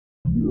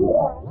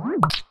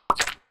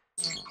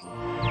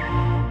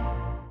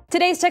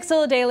Today's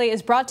Tekzilla Daily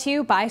is brought to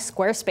you by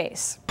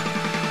Squarespace.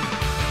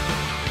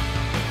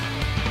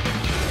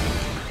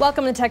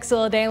 Welcome to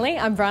Tekzilla Daily.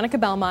 I'm Veronica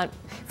Belmont.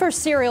 For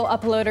serial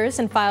uploaders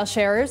and file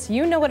sharers,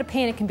 you know what a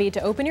pain it can be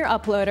to open your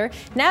uploader,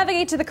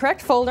 navigate to the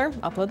correct folder,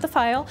 upload the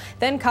file,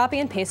 then copy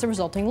and paste the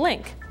resulting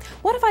link.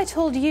 What if I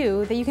told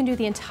you that you can do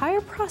the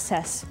entire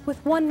process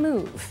with one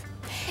move?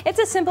 It's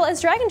as simple as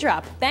drag and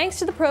drop, thanks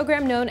to the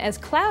program known as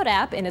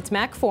CloudApp in its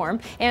Mac form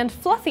and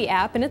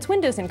FluffyApp in its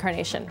Windows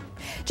incarnation.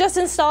 Just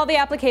install the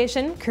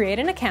application, create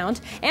an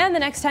account, and the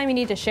next time you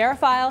need to share a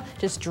file,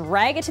 just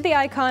drag it to the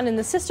icon in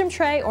the system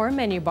tray or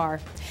menu bar.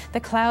 The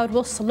cloud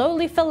will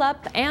slowly fill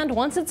up, and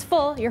once it's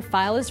full, your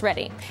file is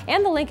ready.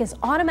 And the link is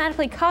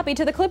automatically copied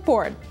to the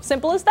clipboard.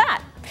 Simple as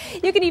that.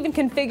 You can even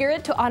configure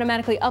it to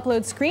automatically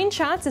upload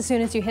screenshots as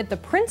soon as you hit the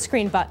print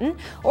screen button,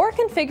 or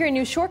configure a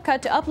new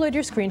shortcut to upload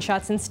your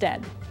screenshots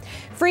instead.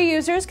 Free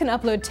users can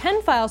upload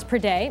 10 files per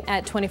day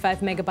at 25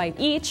 megabytes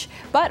each,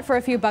 but for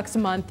a few bucks a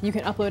month, you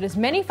can upload as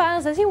many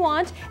files as you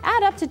want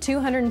at up to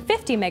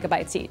 250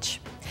 megabytes each.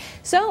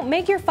 So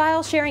make your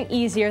file sharing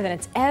easier than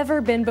it's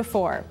ever been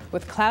before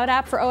with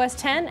CloudApp for OS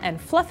X and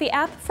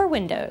FluffyApp for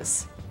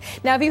Windows.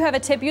 Now, if you have a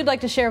tip you'd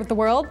like to share with the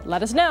world,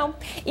 let us know.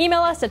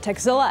 Email us at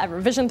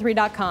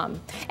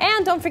tekzilla@revision3.com.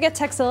 And don't forget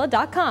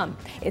tekzilla.com.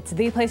 It's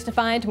the place to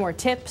find more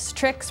tips,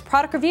 tricks,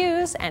 product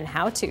reviews, and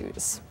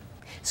how-tos.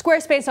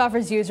 Squarespace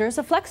offers users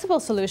a flexible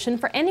solution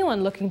for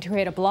anyone looking to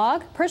create a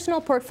blog, personal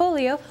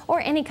portfolio, or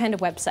any kind of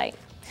website.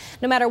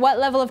 No matter what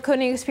level of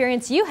coding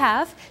experience you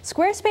have,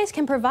 Squarespace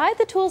can provide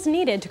the tools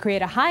needed to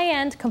create a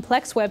high-end,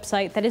 complex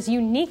website that is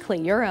uniquely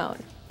your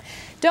own.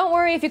 Don't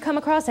worry if you come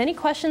across any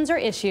questions or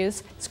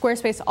issues.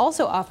 Squarespace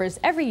also offers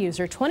every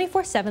user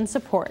 24/7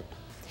 support.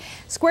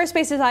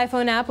 Squarespace's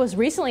iPhone app was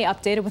recently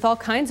updated with all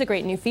kinds of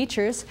great new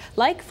features,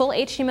 like full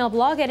HTML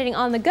blog editing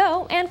on the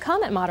go and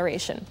comment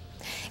moderation.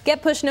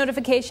 Get push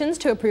notifications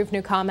to approve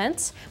new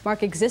comments,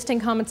 mark existing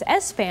comments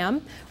as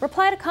spam,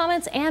 reply to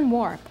comments, and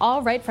more,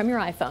 all right from your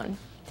iPhone.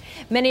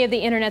 Many of the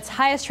internet's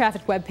highest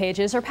traffic web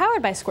pages are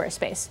powered by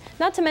Squarespace,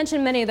 not to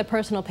mention many of the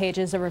personal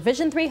pages of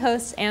Revision 3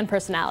 hosts and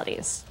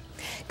personalities.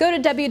 Go to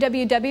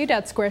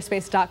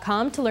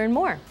www.squarespace.com to learn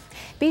more.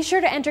 Be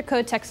sure to enter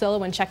code Tekzilla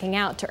when checking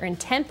out to earn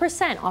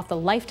 10% off the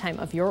lifetime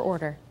of your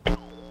order.